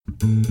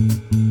This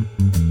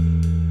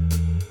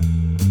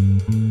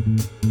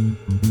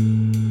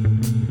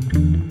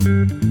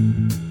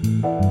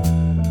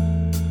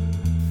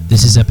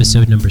is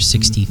episode number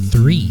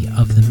 63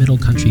 of the Middle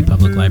Country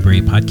Public Library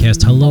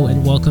podcast. Hello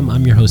and welcome.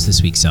 I'm your host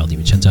this week, Sal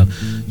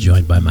DiVincenzo,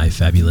 joined by my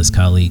fabulous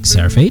colleagues,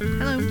 Sarah Fate.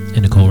 Hello.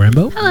 And Nicole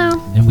Rambo.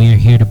 Hello. And we are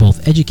here to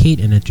both educate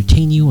and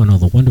entertain you on all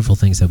the wonderful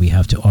things that we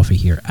have to offer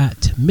here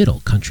at Middle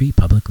Country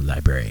Public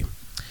Library.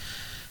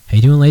 How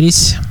you doing,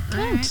 ladies?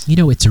 Good. You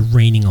know, it's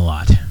raining a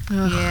lot.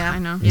 Yeah, I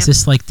know. Is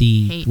this like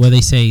the, Hate. what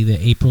they say, the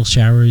April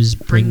showers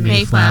bring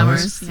May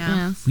flowers?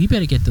 Yeah. Yes. We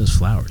better get those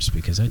flowers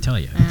because I tell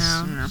you,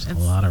 Yeah. it's a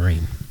lot of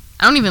rain.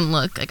 I don't even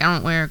look. Like, I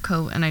don't wear a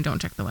coat and I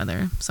don't check the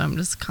weather. So I'm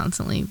just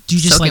constantly Do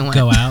you just soaking like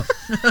wet. go out?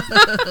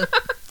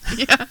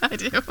 Yeah, I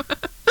do.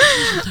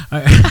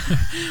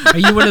 Are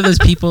you one of those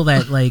people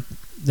that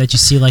you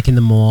see like in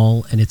the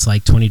mall and it's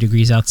like 20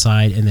 degrees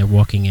outside and they're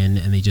walking in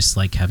and they just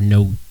like have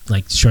no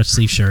like short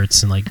sleeve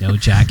shirts and like no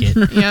jacket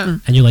Yeah.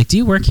 and you're like, do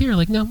you work here?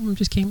 Like, no, I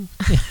just came.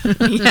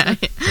 Yeah.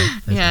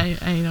 Yeah.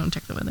 I don't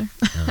check the weather.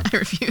 I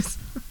refuse.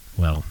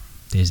 Well,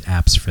 there's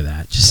apps for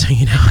that, just so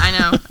you know. I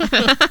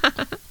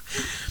know.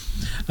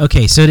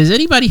 Okay, so does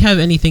anybody have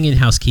anything in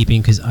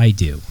housekeeping? Because I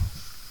do.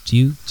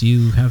 Do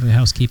you have a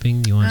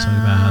housekeeping? You want to talk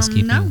about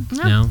housekeeping?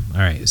 No. All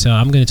right. So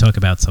I'm going to talk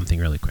about something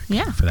really quick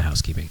for the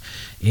housekeeping.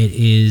 It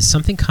is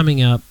something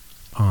coming up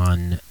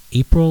on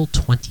April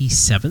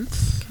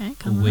 27th, Okay,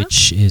 coming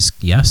which is,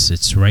 yes,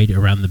 it's right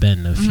around the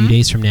bend. A few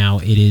days from now,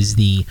 it is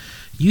the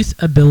Youth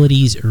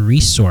Abilities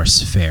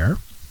Resource Fair.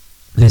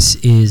 This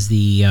is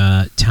the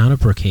town of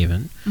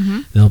Brookhaven.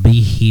 They'll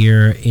be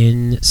here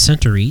in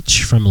Center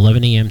Reach from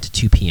 11 a.m. to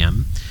 2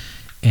 p.m.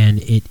 And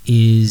it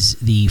is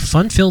the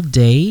fun-filled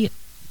day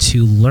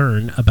to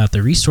learn about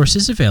the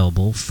resources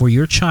available for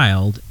your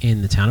child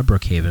in the town of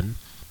Brookhaven.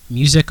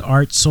 Music,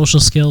 art, social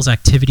skills,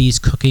 activities,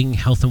 cooking,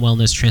 health and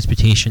wellness,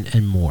 transportation,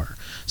 and more.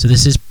 So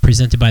this is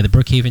presented by the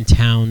Brookhaven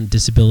Town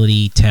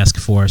Disability Task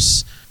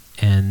Force.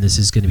 And this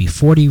is going to be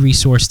 40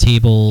 resource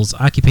tables,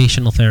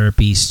 occupational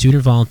therapy,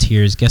 student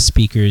volunteers, guest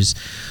speakers,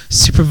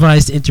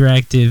 supervised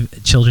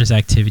interactive children's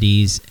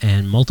activities,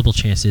 and multiple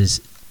chances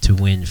to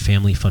win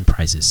family fun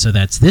prizes. So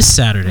that's this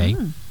Saturday,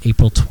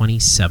 April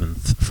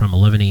 27th, from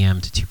 11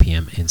 a.m. to 2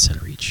 p.m. in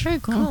Center Reach. Very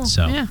cool.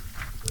 So yeah.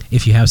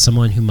 if you have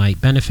someone who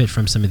might benefit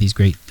from some of these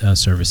great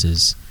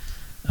services,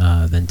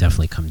 then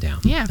definitely come down.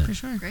 Yeah, for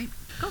sure. Great.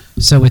 Cool.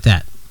 So with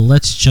that,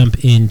 let's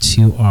jump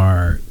into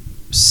our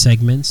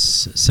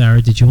segments.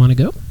 Sarah, did you want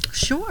to go?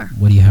 Sure.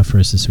 What do you have for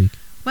us this week?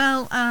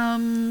 Well, I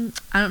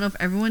don't know if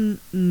everyone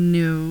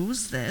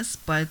knows this,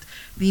 but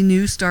the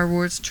new Star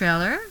Wars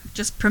trailer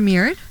just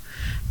premiered.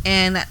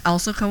 And that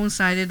also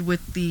coincided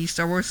with the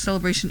Star Wars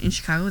celebration in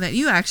Chicago that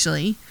you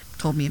actually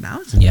told me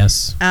about.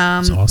 Yes.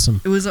 It's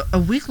awesome. It was a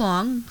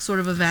week-long sort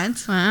of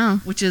event. Wow.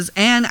 Which is,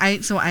 and I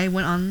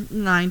went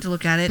online to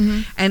look at it,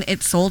 and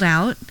it sold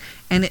out,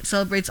 and it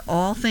celebrates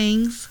all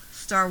things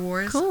Star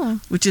Wars.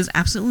 Cool. Which is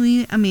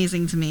absolutely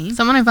amazing to me.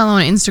 Someone I follow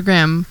on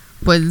Instagram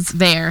was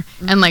there,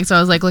 and like, so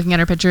I was like looking at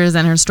her pictures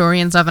and her story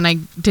and stuff, and I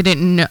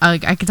didn't know,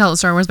 like, I could tell it was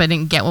Star Wars, but I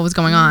didn't get what was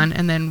going on.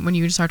 And then when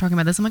you started talking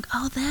about this, I'm like,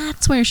 oh,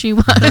 that's where she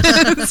was.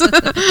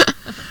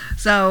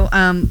 So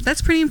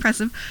that's pretty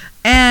impressive.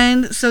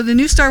 And so the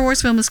new Star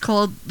Wars film is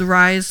called The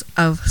Rise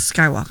of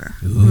Skywalker.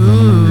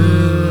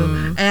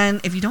 Ooh.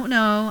 And if you don't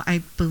know,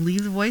 I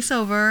believe the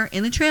voiceover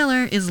in the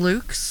trailer is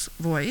Luke's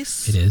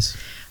voice. It is.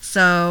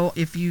 So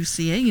if you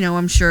see it,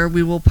 I'm sure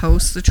we will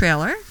post the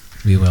trailer.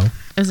 We will.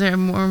 Is there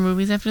more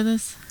movies after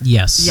this?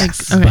 Yes.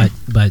 Yes. Okay.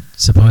 But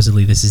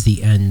supposedly this is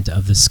the end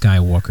of the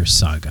Skywalker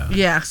saga.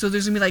 Yeah, so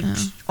there's going to be like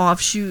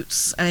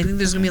offshoots. And I think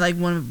there's going to be like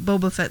one of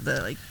Boba Fett,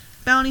 the like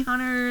bounty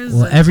hunters.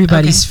 Well, and-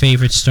 everybody's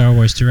favorite Star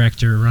Wars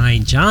director,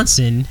 Rian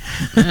Johnson,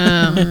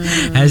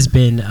 has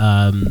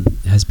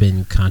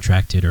been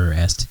contracted or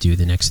asked to do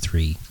the next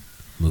 3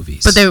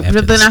 movies. But they're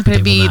after this, not but going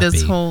to they will be not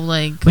this be. whole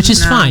like. Which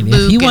is fine.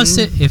 If he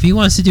Luke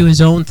wants to do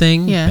his own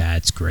thing, Yeah.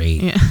 that's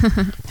great. Yeah.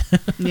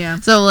 Yeah.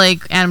 So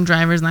like Adam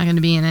Driver's not going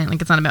to be in it. Like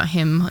it's not about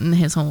him and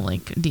his whole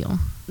like deal.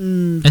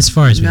 As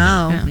far as we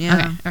know. No, yeah.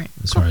 Okay. All right.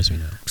 As far as we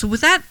know. So with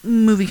that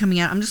movie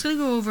coming out, I'm just going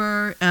to go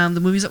over the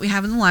movies that we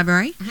have in the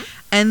library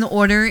and the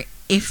order,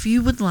 if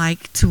you would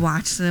like to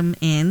watch them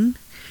in,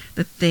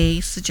 that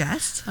they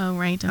suggest. Oh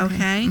right.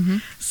 Okay.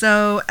 Mhm.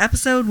 So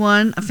episode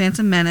 1 of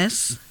Phantom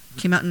Menace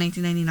came out in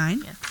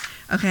 1999. Yes.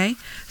 Okay.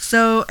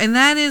 So, and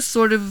that is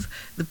sort of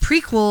the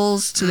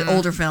prequels to the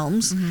older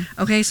films.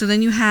 Okay. So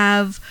then you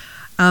have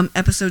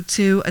episode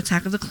 2,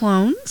 Attack of the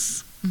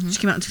Clones, which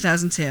came out in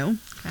 2002.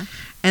 Okay.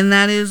 And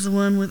that is the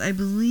one with, I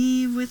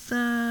believe, with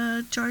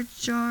Jar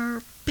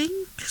Jar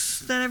Binks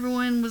that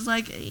everyone was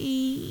like,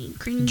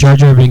 cringe. Jar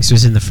Jar Binks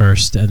was in the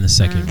first and the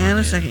second one. And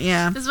the second,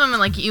 yeah. This one with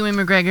like Ewan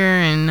McGregor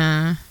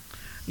and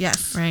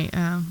Yes. right,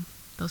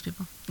 those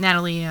people.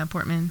 Natalie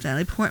Portman.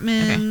 Natalie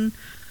Portman. Okay.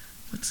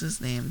 What's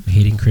his name?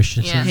 Hayden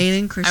Christensen. Yeah.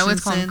 Hayden I Christensen.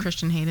 always call him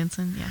Christian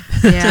Haydenson. Yeah.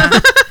 Yeah.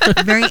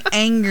 Very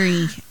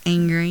angry.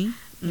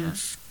 Yeah. And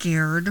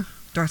scared.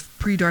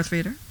 Pre-Darth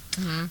Vader.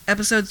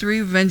 Episode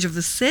 3, Revenge of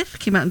the Sith,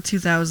 came out in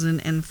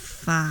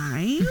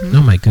 2005.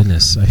 Oh my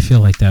goodness, I feel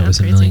like that was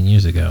a crazy. million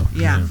years ago.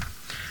 Yeah.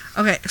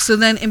 Okay, so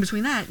then in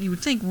between that, you would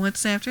think,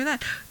 what's after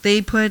that?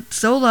 They put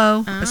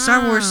Solo, a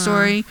Star Wars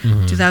story,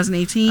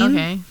 2018.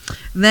 Okay.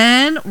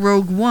 Then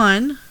Rogue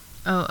One,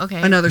 Oh,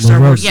 okay. another Star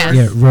Wars Yes. story.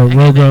 Yeah, I get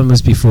Rogue it. One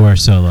was before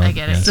Solo. I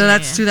get it. yes. So Yeah,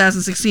 that's yeah.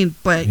 2016,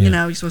 but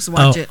Yeah. you're supposed to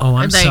watch it. Oh,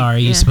 I'm They- sorry.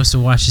 yeah. You're supposed to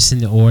watch this in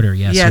the order.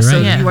 Yes, Yeah, you're so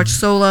right. Yeah. you watch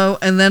Solo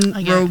and then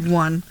I get Rogue it.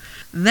 One.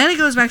 Then it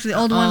goes back to the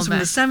old All ones from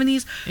back. the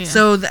 70s. Yeah.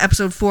 So the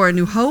episode 4, A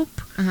New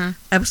Hope. Uh-huh.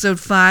 Episode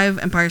 5,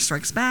 Empire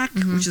Strikes Back,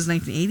 which is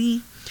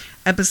 1980.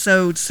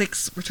 Episode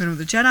 6, Return of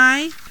the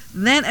Jedi.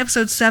 Then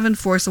episode 7,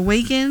 Force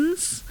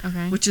Awakens,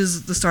 Okay. which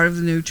is the start of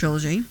the new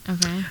trilogy.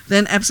 Okay.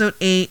 Then episode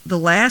 8, The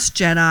Last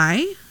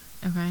Jedi.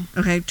 Okay.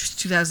 Okay,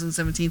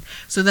 2017.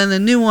 So then the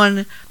new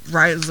one,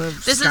 Rise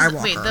of This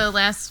Skywalker. is the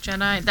Last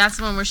Jedi. That's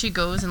the one where she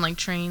goes and like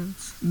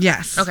trains.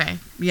 Yes. Okay.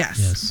 Yes.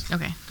 Yes.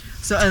 Okay.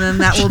 So and then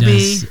that She will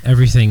be does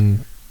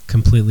everything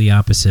completely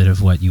opposite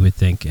of what you would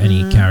think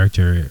any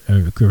character,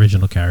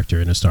 original character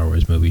in a Star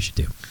Wars movie should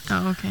do.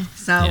 Oh, okay.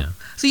 so. Yeah.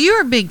 So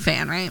you're a big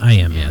fan, right? I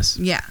am, Yeah. yes.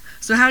 Yeah.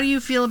 So how do you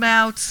feel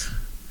about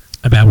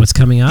About what's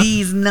coming up?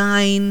 these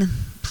 9+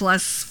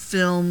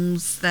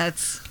 films?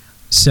 That's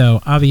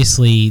So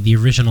obviously, the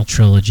original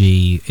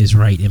trilogy is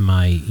right in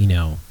my,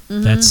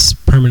 that's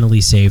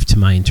permanently saved to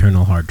my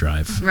internal hard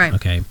drive. Right.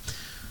 Okay.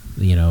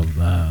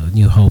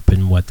 New Hope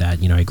and what that,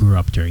 I grew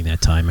up during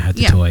that time. I had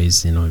the Yeah.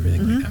 toys,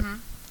 everything like that.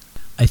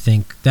 I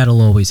think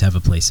that'll always have a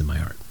place in my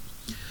heart.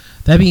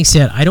 That being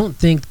said, I don't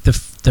think the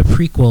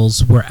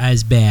prequels were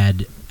as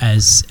bad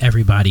as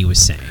everybody was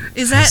saying.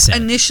 Is has that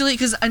said. initially?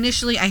 Because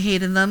initially I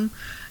hated them,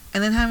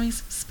 and then having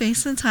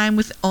space and time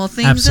with all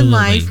things Absolutely,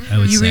 in life, I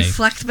would you say.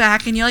 reflect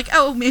back and you're like,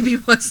 oh, maybe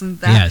it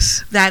wasn't that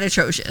Yes. that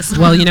atrocious.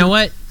 Well, you know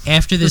what?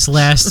 After this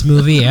last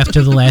movie,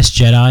 after The Last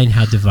Jedi and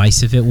how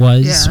divisive it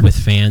was Yeah. with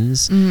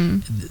fans,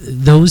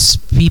 those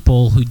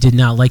people who did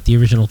not like the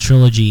original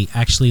trilogy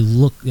actually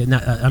who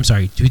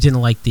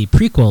didn't like the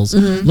prequels,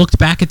 looked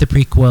back at the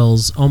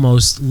prequels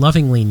almost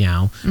lovingly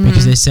now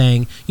because they're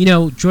saying,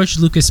 George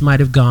Lucas might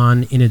have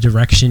gone in a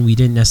direction we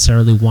didn't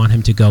necessarily want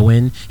him to go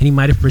in, and he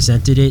might have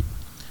presented it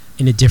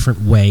in a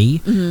different way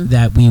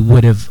that we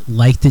would have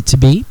liked it to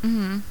be.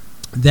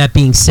 That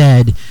being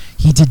said,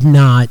 he did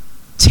not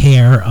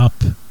tear up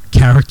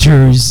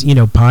characters,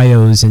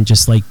 bios, and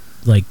just like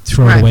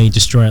throw Right. it away and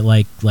destroy it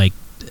like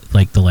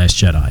The Last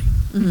Jedi,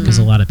 because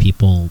a lot of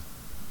people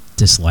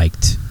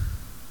disliked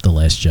The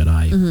Last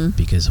Jedi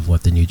because of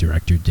what the new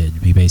director did.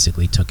 He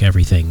basically took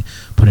everything,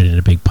 put it in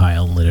a big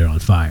pile, and lit it on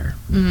fire.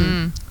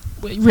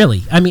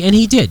 Really, I mean, and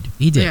he did.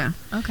 yeah.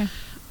 Okay.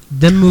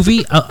 The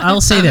movie,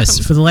 I'll say this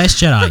for The Last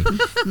Jedi: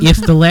 if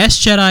The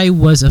Last Jedi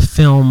was a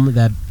film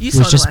that You saw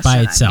was The just Last by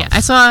Jedi. itself, Yeah, I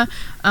saw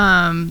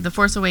The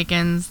Force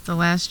Awakens, The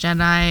Last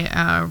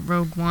Jedi,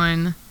 Rogue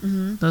One.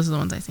 Those are the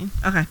ones I've seen.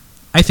 Okay.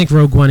 I think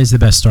Rogue One is the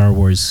best Star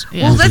Wars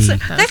Yeah. Well, movie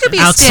that could be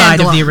a outside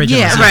of the standalone.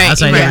 originals. Yeah. Right,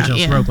 Outside of right, the originals,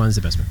 yeah. Rogue One is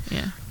the best one.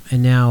 Yeah.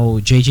 And now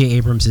J.J.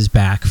 Abrams is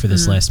back for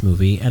this last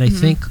movie, and I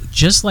think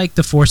just like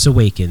The Force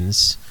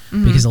Awakens,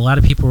 because a lot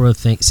of people were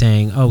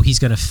saying, "Oh, he's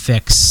going to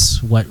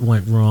fix what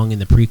went wrong in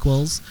the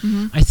prequels."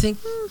 I think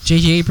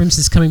J.J. Abrams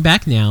is coming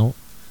back now,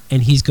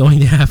 and he's going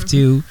to have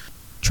to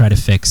try to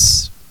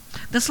fix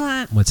That's a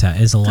lot. what's happening.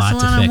 There's a lot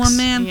That's a to lot fix. of one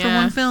man for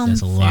Yeah. one film.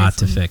 There's a lot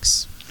to Seriously.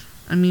 fix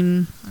I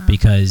mean,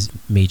 because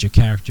major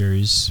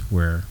characters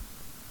were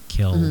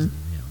killed. And,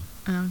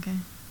 Oh, okay.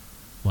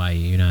 why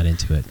you're not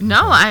into it? No,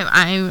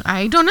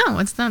 I don't know.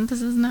 It's not.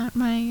 This is not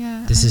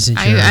my. This isn't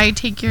your- I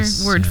take your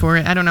this- word yeah. for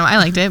it. I don't know. I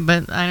liked it,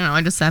 but I don't know.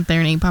 I just sat there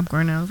and ate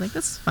popcorn, and I was like,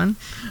 "This is fun."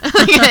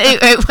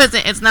 it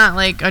wasn't. It's not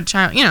like a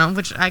child,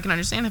 which I can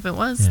understand. If it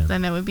was, Yeah.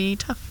 then it would be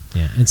tough.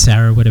 Yeah. And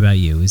Sarah, what about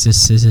you? Is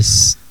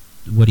this?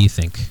 What do you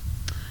think?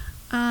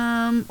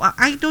 well,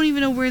 I don't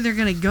even know where they're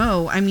gonna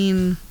go. I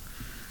mean,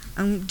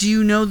 do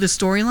you know the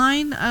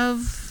storyline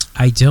of?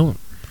 I don't.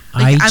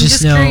 Like, I I'm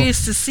just know.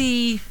 curious to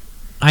see.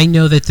 I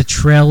know that the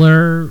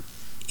trailer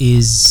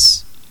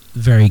is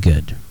very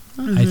good.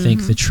 I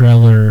think the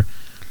trailer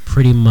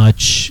pretty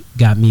much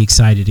got me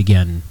excited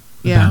again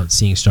Yeah. about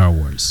seeing Star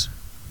Wars.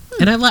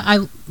 And I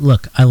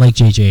like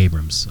J.J.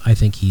 Abrams. I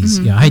think he's.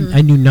 I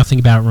knew nothing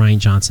about Rian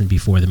Johnson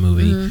before the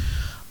movie,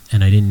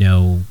 and I didn't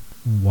know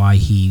why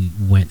he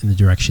went in the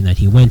direction that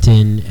he went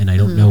in, and I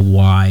don't know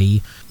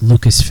why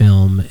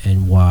Lucasfilm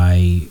and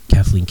why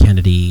Kathleen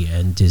Kennedy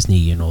and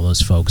Disney and all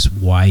those folks,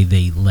 why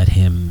they let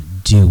him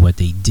do what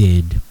they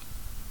did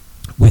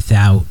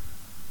without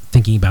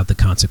thinking about the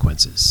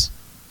consequences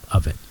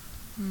of it.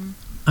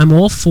 I'm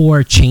all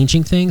for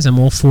changing things. I'm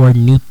all for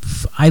new.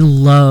 I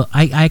loved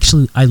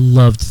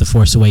The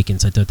Force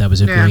Awakens. I thought that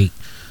was a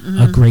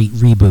Yeah. great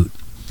reboot,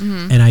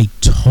 and I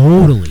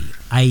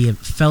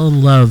fell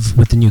in love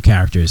with the new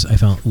characters. I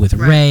fell with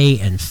Rey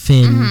and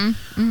Finn,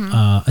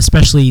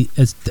 especially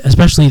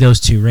those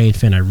two, Rey and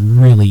Finn. I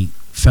really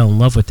fell in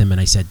love with them, and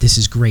I said, "This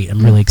is great.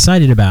 I'm really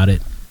excited about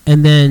it."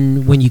 And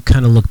then when you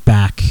kind of look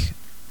back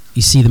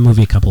you see the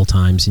movie a couple of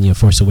times, and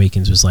Force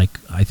Awakens was like,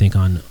 I think,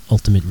 on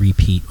ultimate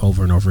repeat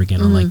over and over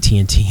again on like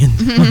TNT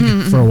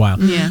and for a while.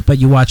 Yeah. But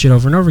you watch it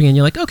over and over again,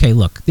 you're like, okay,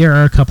 look, there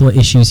are a couple of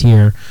issues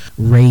here.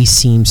 Rey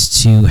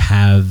seems to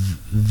have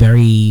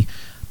very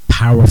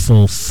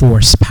powerful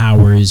Force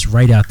powers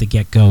right out the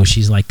get-go.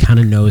 She's like kind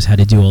of knows how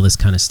to do all this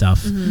kind of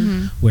stuff,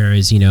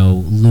 whereas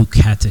Luke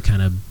had to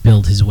kind of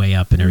build his way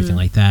up and everything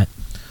like that.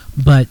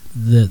 But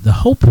the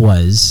hope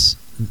was,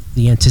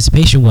 the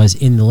anticipation was,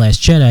 in The Last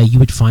Jedi you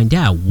would find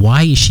out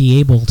why is she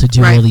able to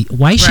do all the,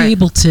 why is she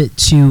able to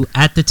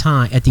at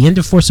the end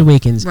of Force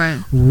Awakens,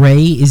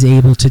 Rey is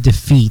able to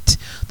defeat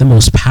the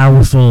most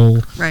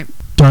powerful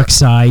dark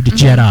side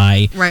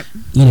Jedi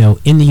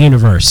in the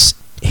universe,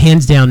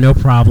 hands down, no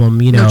problem,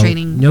 no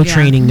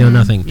training, no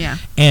nothing.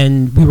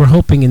 And we were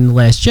hoping in The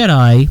Last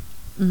Jedi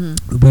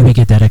we would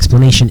get that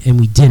explanation, and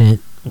we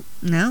didn't.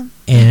 No,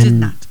 and we did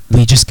not.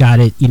 We just got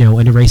it,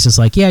 and Rey's is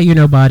like, yeah, you're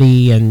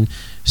nobody, and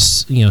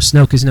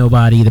Snoke is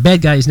nobody, the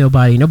bad guy is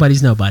nobody,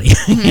 nobody's nobody.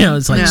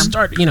 It's like,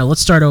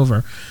 let's start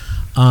over.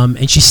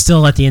 And she's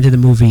still, at the end of the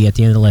movie, at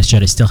the end of The Last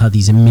Jedi, still had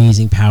these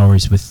amazing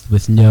powers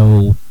with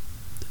no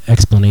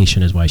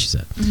explanation as why she's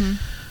it.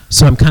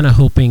 So I'm kind of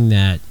hoping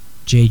that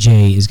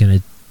JJ is going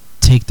to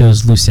take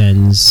those loose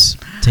ends,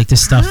 take the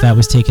stuff that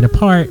was taken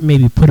apart,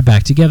 maybe put it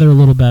back together a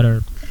little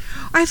better.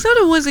 I thought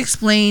it was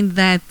explained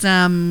that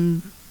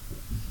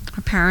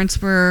her parents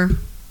were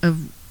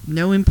of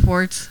no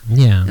import.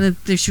 Yeah. And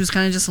that she was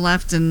kind of just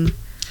left. And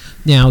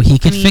now, he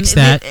could fix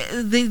that.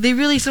 They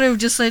really sort of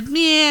just said,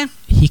 yeah.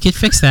 He could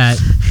fix that.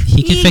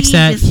 He could fix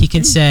that. He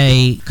could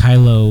say,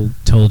 Kylo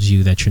told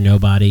you that you're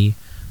nobody,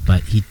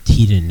 but he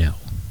didn't know.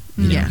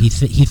 He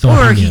thought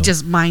or he knew. He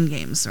just mind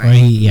games, right? Or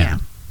yeah.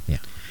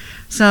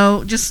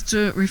 So, just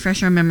to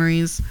refresh our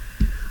memories,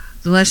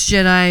 The Last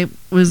Jedi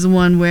was the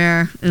one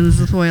where, and this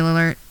is a spoiler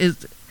alert,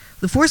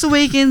 The Force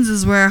Awakens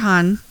is where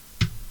Han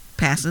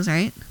passes,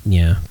 right?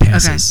 Yeah,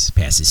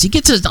 passes. He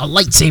gets a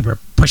lightsaber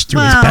pushed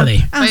through his belly.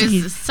 But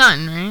it's the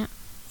son, right?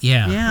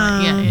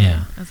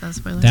 Yeah. That's a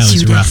spoiler. That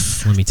was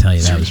rough. Let me tell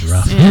you, that was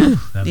rough. Yeah.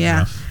 That was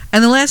rough.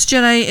 And The Last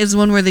Jedi is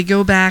one where they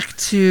go back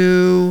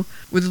to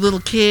with the little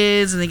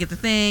kids, and they get the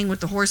thing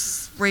with the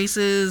horse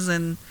races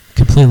and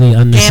completely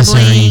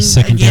unnecessary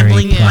secondary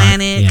plot.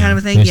 Planet kind of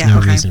a thing. There's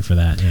no reason for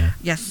that. Yeah.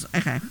 Yes.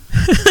 Okay.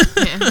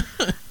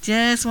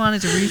 Just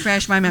wanted to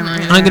refresh my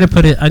memory. I'm gonna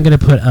put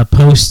a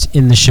post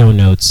in the show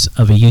notes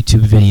of a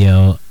YouTube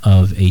video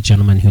of a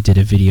gentleman who did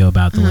a video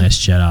about The Last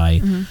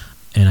Jedi,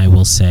 and I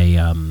will say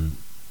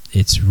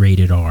it's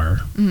rated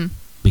R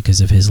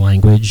because of his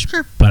language.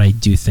 Sure. But I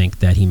do think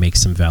that he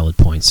makes some valid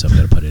points, so I'm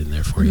gonna put it in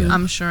there for you.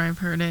 I'm sure I've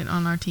heard it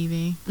on our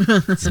TV.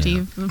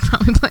 Steve was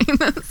probably playing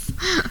this.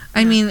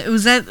 I mean,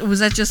 was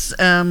that just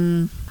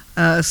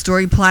a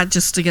story plot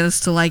just to get us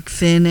to like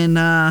Finn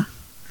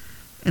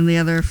and the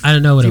other I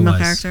don't know what female it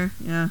was. character?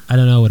 Yeah. I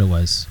don't know what it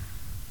was.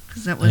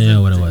 Because that was. I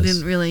know what it was.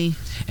 Didn't really.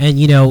 And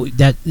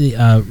that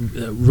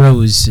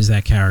Rose is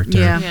that character.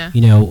 Yeah.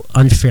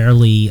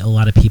 Unfairly, a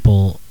lot of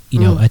people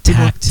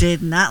attacked. People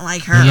did not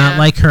like her. Did not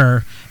like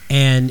her,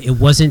 and it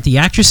wasn't the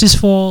actress's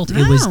fault.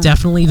 No. It was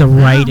definitely the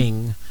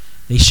writing.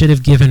 They should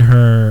have given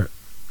her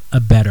a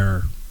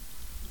better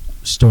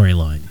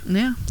storyline.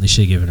 Yeah. They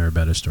should have given her a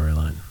better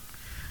storyline.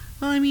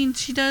 Well, I mean,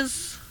 she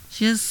does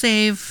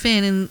save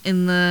Finn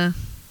in the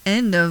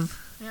end of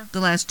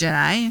The Last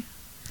Jedi.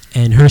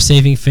 And her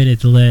saving Finn at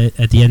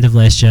the end of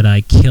Last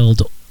Jedi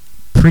killed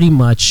pretty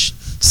much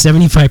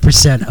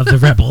 75% of the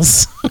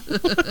rebels.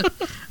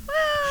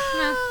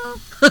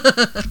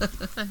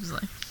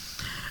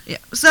 Yeah.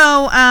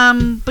 So,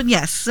 but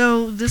yes.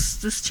 So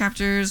this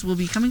chapters will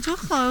be coming to a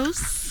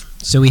close.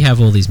 So we have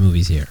all these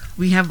movies here.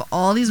 We have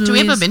all these movies. Do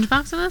we have a binge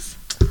box of this?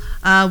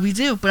 We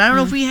do, but I don't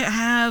know if we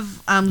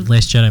have.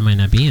 Last Jedi might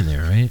not be in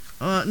there, right?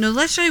 No,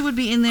 Last Jedi would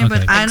be in there,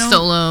 but I don't.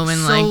 Solo and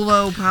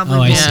Solo probably.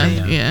 Oh, I won't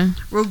see. be. Yeah.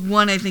 Rogue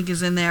One, I think,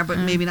 is in there, but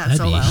maybe not That'd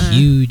Solo. be a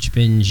huge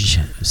binge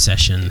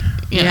session.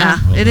 Yeah,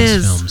 All it those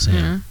is. Films,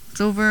 yeah.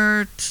 It's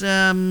over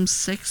 6,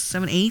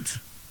 7, 8.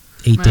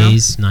 8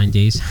 days, 9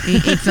 days.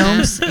 8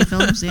 films. 8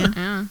 films. Yeah.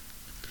 Yeah.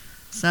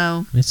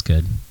 So. It's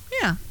good.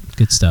 Yeah.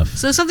 Good stuff.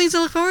 So something to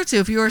look forward to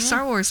if you're a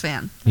Star Wars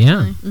fan.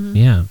 Yeah.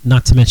 Yeah.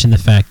 Not to mention the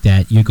fact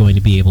that you're going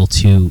to be able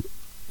to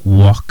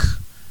walk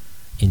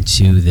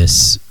into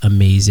this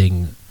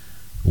amazing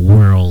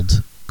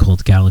world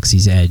called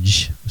Galaxy's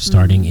Edge,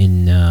 starting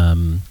in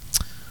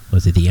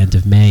the end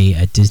of May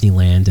at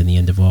Disneyland and the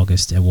end of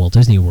August at Walt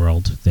Disney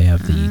World. They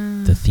have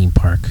the theme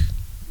park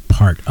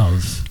part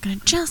of. Gonna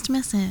just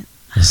miss it.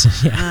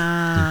 Theme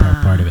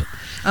park part of it.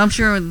 I'm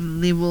sure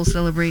they will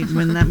celebrate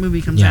when that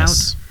movie comes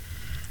out.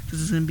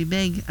 Because it's going to be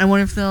big. I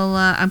wonder if they'll.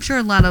 I'm sure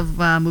a lot of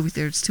movie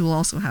theaters too will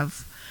also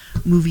have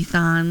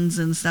movie-thons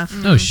and stuff.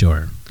 Oh,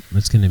 sure.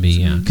 It's going to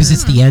be It's because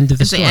it's the end of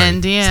the It's story. the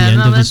end, yeah. It's the end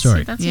No, of the that's-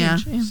 story. That's Yeah.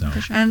 huge. Yeah, So-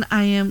 for sure.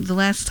 And the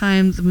last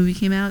time the movie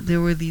came out, there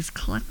were these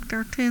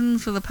collector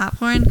tins for the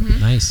popcorn.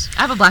 Nice,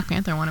 I have a Black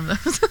Panther one of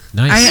those.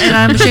 nice. And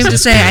I'm ashamed to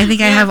That's say, good. I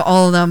think I have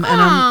all of them.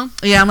 And Aw.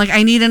 I'm like,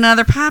 I need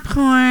another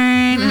popcorn.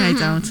 And I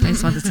don't. I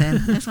just want the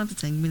tin. I just want the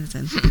tin. Give me the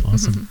tin.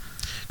 Awesome.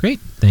 Great.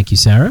 Thank you,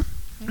 Sarah.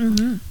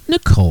 Mm-hmm.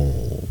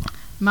 Nicole.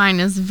 Mine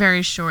is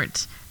very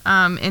short.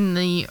 In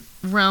the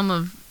realm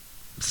of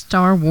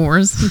Star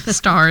Wars,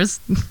 stars,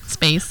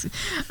 space,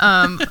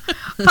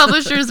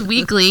 Publishers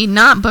Weekly,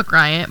 not Book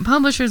Riot,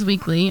 Publishers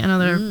Weekly,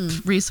 another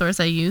resource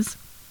I use,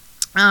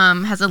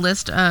 has a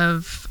list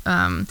of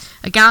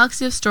a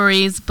galaxy of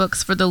stories,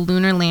 books for the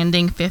lunar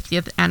landing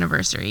 50th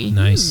anniversary.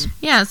 Nice.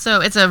 Yeah, so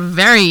it's a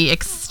very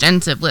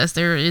extensive list.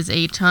 There is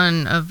a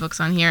ton of books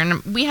on here,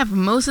 and we have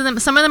most of them.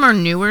 Some of them are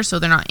newer, so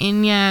they're not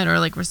in yet, or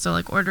like we're still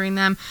like ordering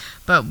them.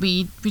 But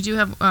we do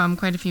have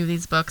quite a few of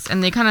these books,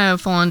 and they kind of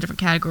fall in different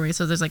categories.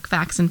 So there's like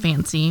facts and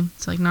fancy,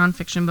 so like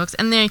nonfiction books,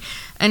 and the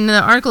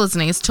article is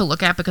nice to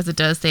look at because it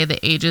does say the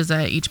ages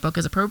that each book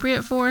is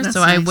appropriate for. That's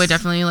so I nice. would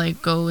definitely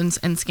like go and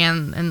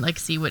scan and like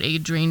see what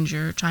age range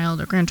your child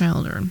or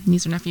grandchild or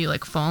niece or nephew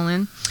like fall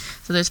in.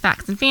 So there's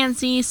facts and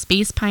fancy,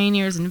 space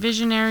pioneers and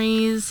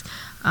visionaries,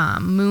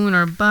 moon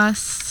or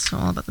bust, so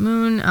all about the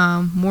moon,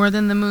 more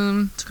than the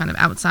moon, it's kind of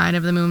outside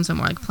of the moon, so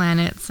more like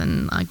planets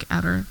and like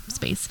outer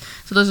space.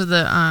 So those are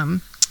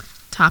the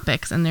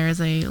topics, and there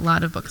is a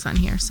lot of books on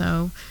here.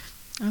 So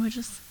I would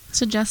just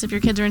suggest if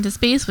your kids are into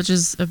space, which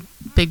is a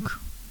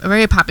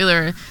very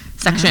popular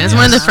section. It's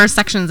one of the Yes. first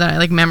sections that I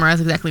like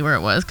memorized exactly where it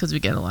was because we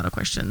get a lot of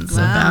questions Wow,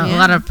 about yeah. a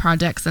lot of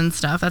projects and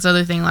stuff. That's the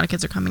other thing. A lot of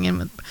kids are coming in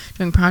with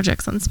doing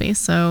projects on space.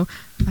 So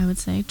I would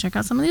say check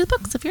out some of these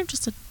books if you're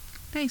interested.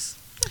 Nice.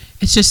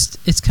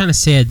 It's kind of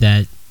sad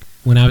that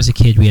when I was a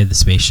kid we had the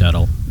space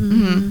shuttle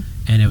Mm-hmm.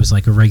 and it was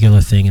like a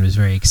regular thing and it was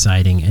very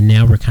exciting, and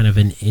now we're kind of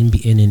in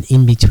an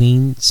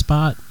in-between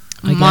spot.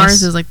 I Mars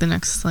guess. is like the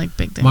next like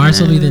big thing.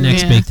 Mars will be the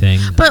next Yeah. big thing.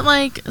 But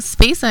like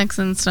SpaceX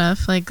and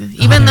stuff, like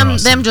even they're them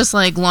awesome. just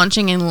like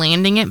launching and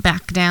landing it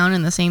back down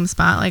in the same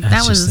spot, like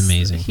That's that was just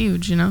amazing.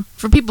 huge, you know,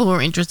 for people who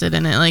are interested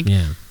in it. Like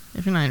yeah.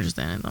 if you're not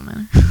interested in it, it don't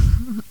matter.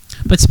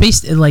 But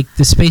space, like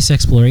the space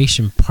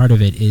exploration part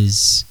of it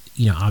is,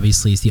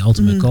 obviously is the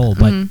ultimate goal.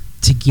 But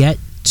to get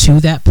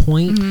to that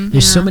point,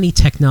 there's so yeah. many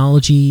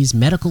technologies,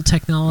 medical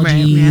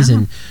technologies, yeah.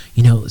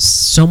 and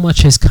so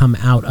much has come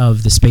out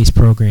of the space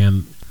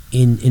program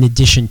in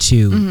addition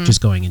to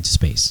just going into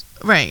space.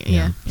 Right?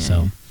 Yeah.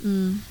 So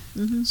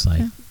Mm-hmm. it's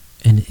like,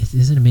 and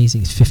isn't it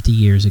amazing? It's 50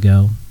 years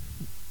ago.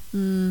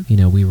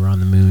 We were on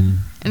the moon,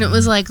 And it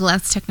was like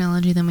less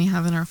technology than we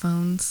have in our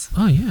phones.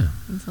 Oh yeah,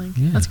 It's like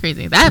Yeah. that's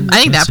crazy. I think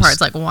that That's part's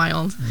just- like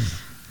wild.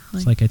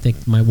 it's like I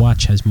think my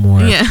watch has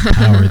more Yeah.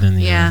 power than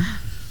the Yeah.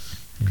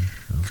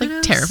 It's like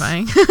Kudos.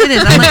 terrifying. It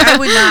is. I'm like, I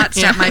would not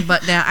strap Yeah. my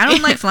butt down. I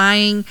don't like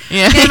flying.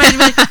 Yeah. I can't imagine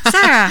being like,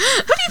 Sarah,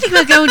 what do you think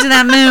about going to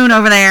that moon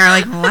over there?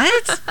 Like,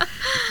 what?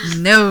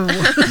 No.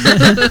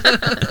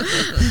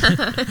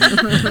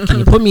 Can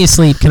you put me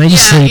asleep? Can I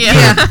just sleep? yeah.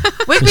 Yeah.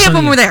 Wake me up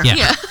when we're there. Yeah.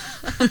 Yeah.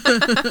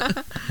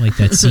 Like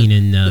that scene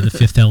in The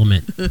Fifth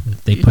Element.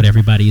 They put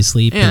everybody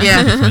asleep Yeah.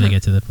 Yeah. before they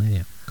get to the plane.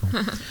 Yeah, cool.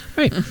 All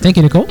right. Thank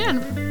you, Nicole. Yeah.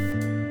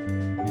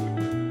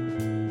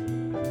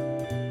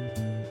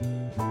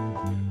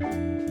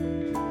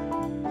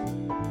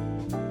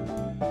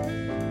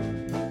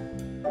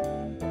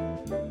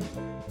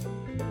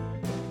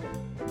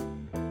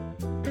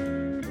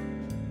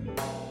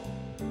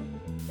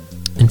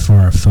 And for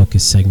our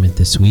focus segment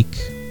this week,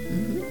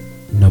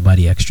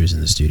 nobody extras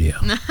in the studio.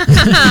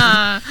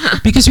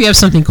 Because we have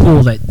something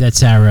cool that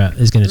Sarah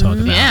is going to talk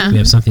about. Yeah. We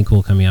have something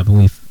cool coming up,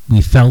 and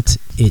we felt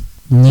it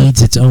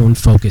needs its own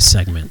focus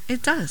segment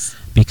It does.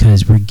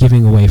 because we're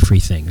giving away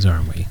free things,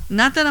 aren't we?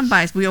 Not that I'm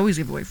biased. We always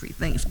give away free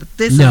things, but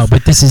this No, is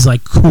but this is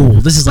like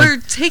cool. This is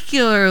like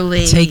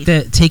particularly take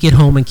it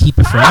home and keep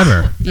it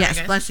forever. Yes,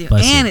 Okay. bless you.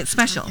 Bless you. And it's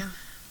special.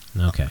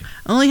 Okay.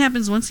 Only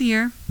happens once a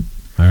year.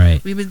 All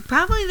right. We've been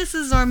this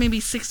is our maybe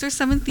 6th or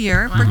 7th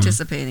year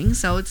participating,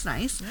 so it's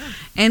nice.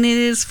 And it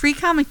is free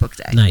comic book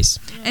day. Nice.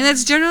 And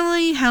it's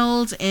generally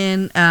held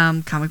in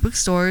comic book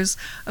stores.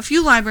 A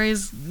few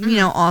libraries,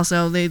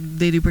 also they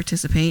do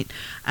participate.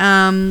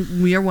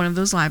 We are one of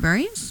those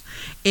libraries.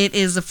 It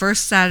is the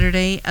first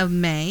Saturday of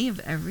May of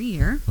every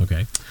year.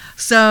 Okay.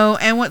 So,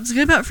 and what's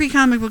good about Free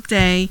Comic Book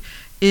Day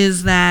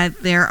is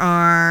that there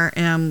are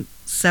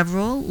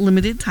several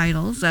limited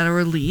titles that are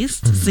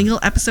released, single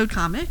episode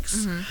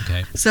comics.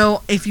 Okay.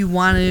 So if you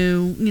want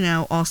to,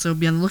 also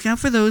be on the lookout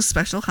for those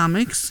special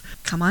comics,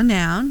 come on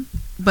down.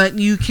 But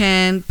you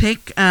can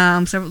pick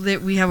several.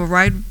 We have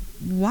a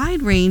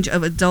wide range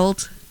of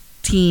adult,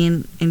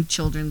 teen, and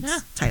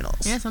children's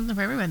titles. Yeah, something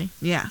for everybody.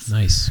 Yes.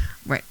 Nice.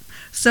 Right.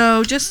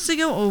 So just to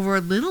go over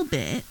a little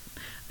bit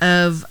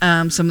of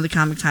some of the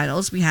comic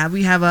titles we have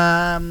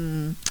a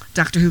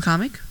Doctor Who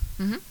comic.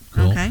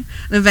 Cool. Okay.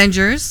 The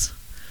Avengers.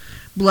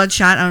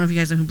 Bloodshot. I don't know if you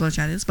guys know who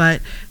Bloodshot is,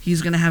 but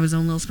he's going to have his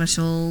own little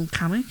special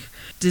comic.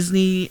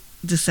 Disney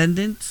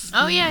Descendants.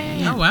 Oh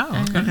yeah. Oh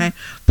wow. Okay. Okay.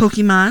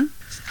 Pokemon.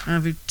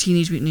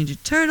 Teenage Mutant Ninja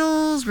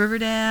Turtles,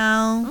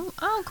 Riverdale.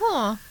 Oh,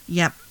 cool.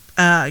 Yep.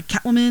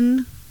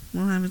 Catwoman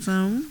will have its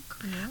own.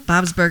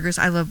 Bob's Burgers.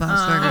 I love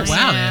Bob's Burgers. Oh,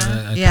 wow. Yeah. They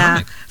have a Yeah.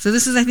 comic. So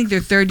this is, I think, their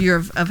third year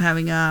of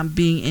having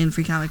being in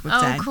Free Comic Book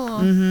Day. Oh, cool.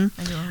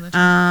 Mm-hmm. I do love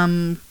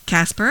that.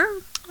 Casper.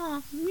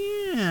 Oh.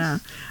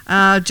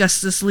 Yeah.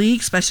 Justice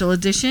League Special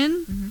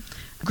Edition.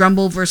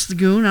 Grumble vs. the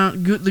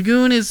Goon. The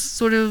Goon is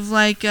sort of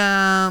like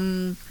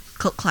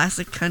cult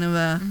classic kind of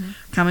a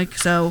comic.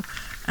 So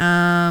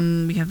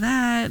we have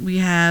that. We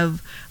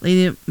have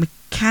Lady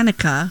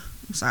Mechanica.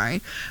 I'm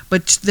sorry.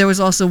 But there was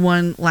also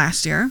one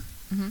last year.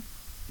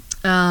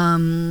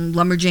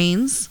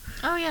 Lumberjanes.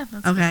 Oh, yeah.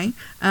 That's Okay.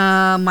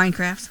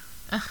 Minecraft.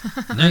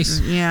 Nice.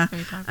 Yeah.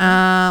 Very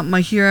popular.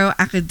 My Hero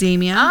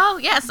Academia. Oh,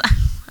 yes.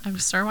 I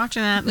would start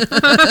watching that.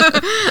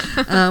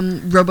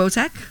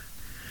 Robotech.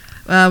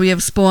 We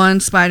have Spawn,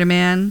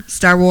 Spider-Man,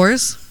 Star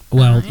Wars.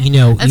 Well,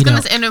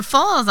 And it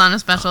falls on a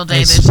special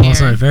day it this year.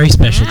 falls on a very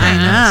special day. I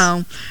Yeah.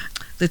 know.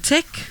 The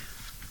Tick,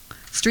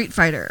 Street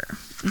Fighter.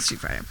 Plus,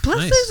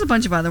 Nice. there's a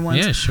bunch of other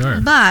ones. Yeah,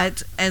 sure.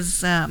 But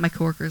as my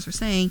coworkers were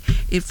saying,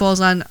 it falls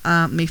on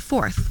May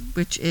 4th,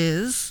 which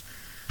is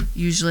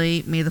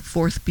usually May the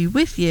 4th be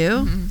with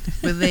you,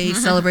 where they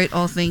celebrate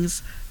all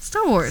things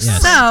Star Wars.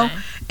 Yes. So,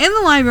 in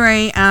the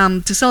library,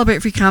 to celebrate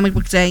Free Comic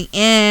Book Day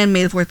and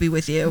May the 4th be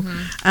with you,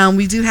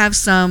 we do have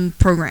some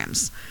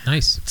programs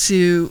Nice.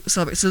 to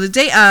celebrate. So the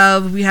day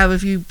of, we have a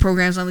few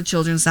programs on the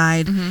children's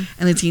side and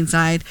the teen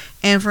side.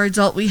 And for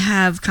adult, we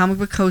have comic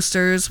book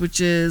coasters, which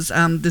is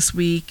this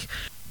week.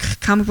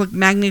 Comic book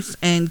magnets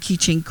and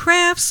keychain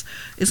crafts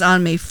is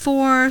on May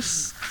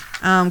 4th.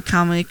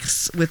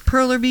 Comics with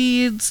perler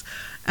beads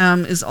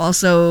is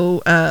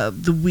also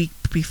the week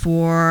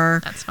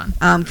before. That's fun.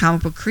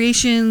 Comic book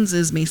creations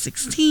is May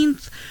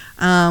 16th.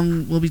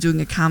 We'll be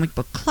doing a comic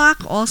book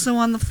clock also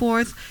on the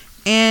 4th.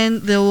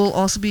 And there will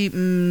also be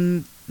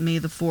May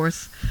the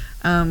 4th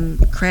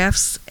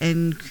crafts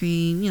and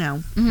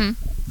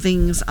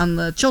things on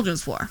the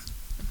children's floor.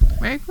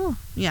 Very cool.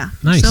 Yeah.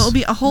 Nice. So it'll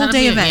be a whole That'll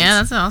day be- event. Yeah,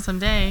 that's an awesome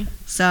day.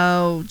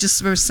 So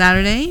just for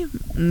Saturday,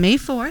 May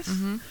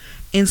 4th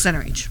in Center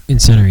Reach. In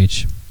Center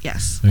Reach.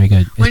 Yes. Very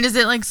good. When does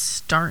it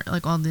start?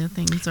 All the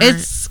things? Or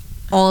It's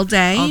all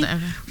day. all day.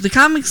 Okay. The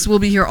comics will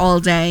be here all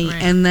day.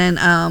 Right. And then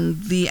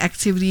the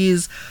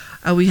activities,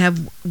 we have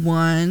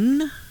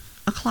 1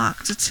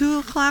 o'clock to 2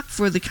 o'clock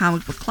for the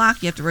comic book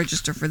clock. You have to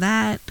register for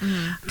that.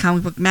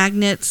 Comic book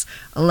magnets,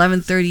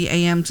 11:30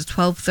 a.m. to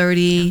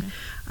 12:30.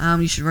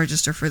 You should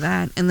register for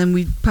that. And then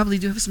we probably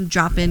do have some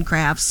drop-in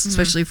crafts,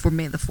 especially for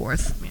May the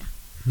 4th.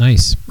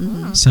 Nice.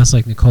 Mhm. Sounds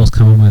like Nicole's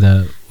coming with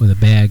a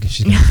bag.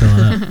 She's gonna fill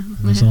it up.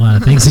 There's a lot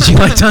of things that you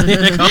liked on here,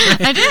 Nicole.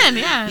 I did,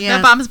 yeah. Yeah.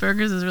 The Bob's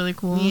Burgers is really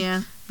cool.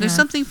 Yeah. There's Yeah.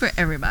 something for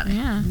everybody.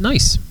 Yeah.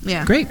 Nice.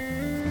 Yeah. Great.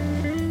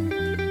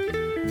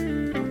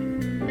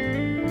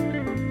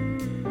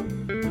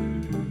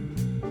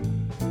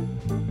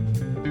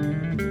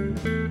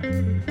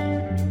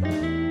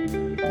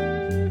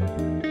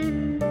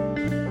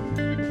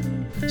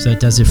 So that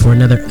does it for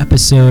another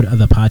episode of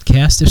the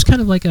podcast. It was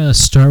kind of like a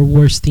Star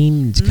Wars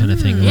themed kind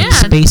of thing. Like Yeah,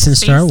 space and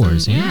Star space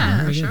Wars. and- Yeah, yeah,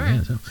 very for good.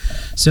 sure. Yeah,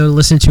 so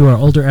listen to our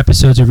older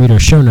episodes or read our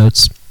show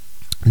notes.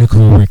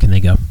 Nicole, where can they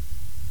go?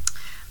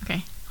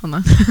 Okay, hold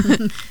on.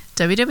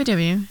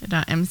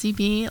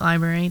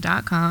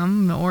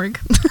 www.mcplibrary.com.org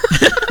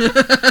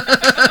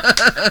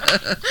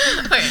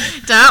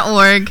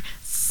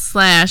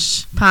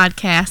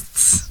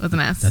 .org/podcasts with an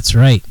S. That's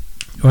right.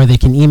 Or they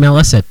can email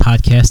us at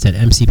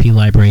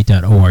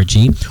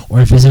podcast@mcplibrary.org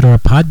or visit our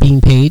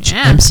Podbean page,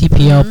 Yeah.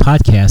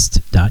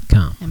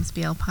 mcplpodcast.com.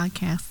 MCPL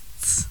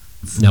Podcasts.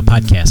 No,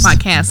 podcast.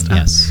 Podcast. Oh.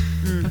 Yes.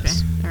 Okay,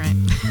 all right.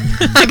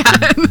 I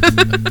got it.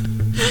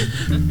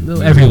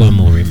 Well, everyone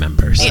will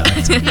remember. So,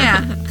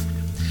 Yeah.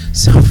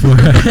 so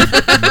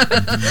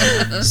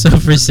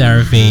for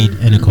Sarah Fade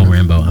and Nicole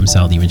Rambo, I'm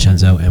Sal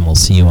DiVincenzo, and we'll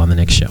see you on the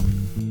next show.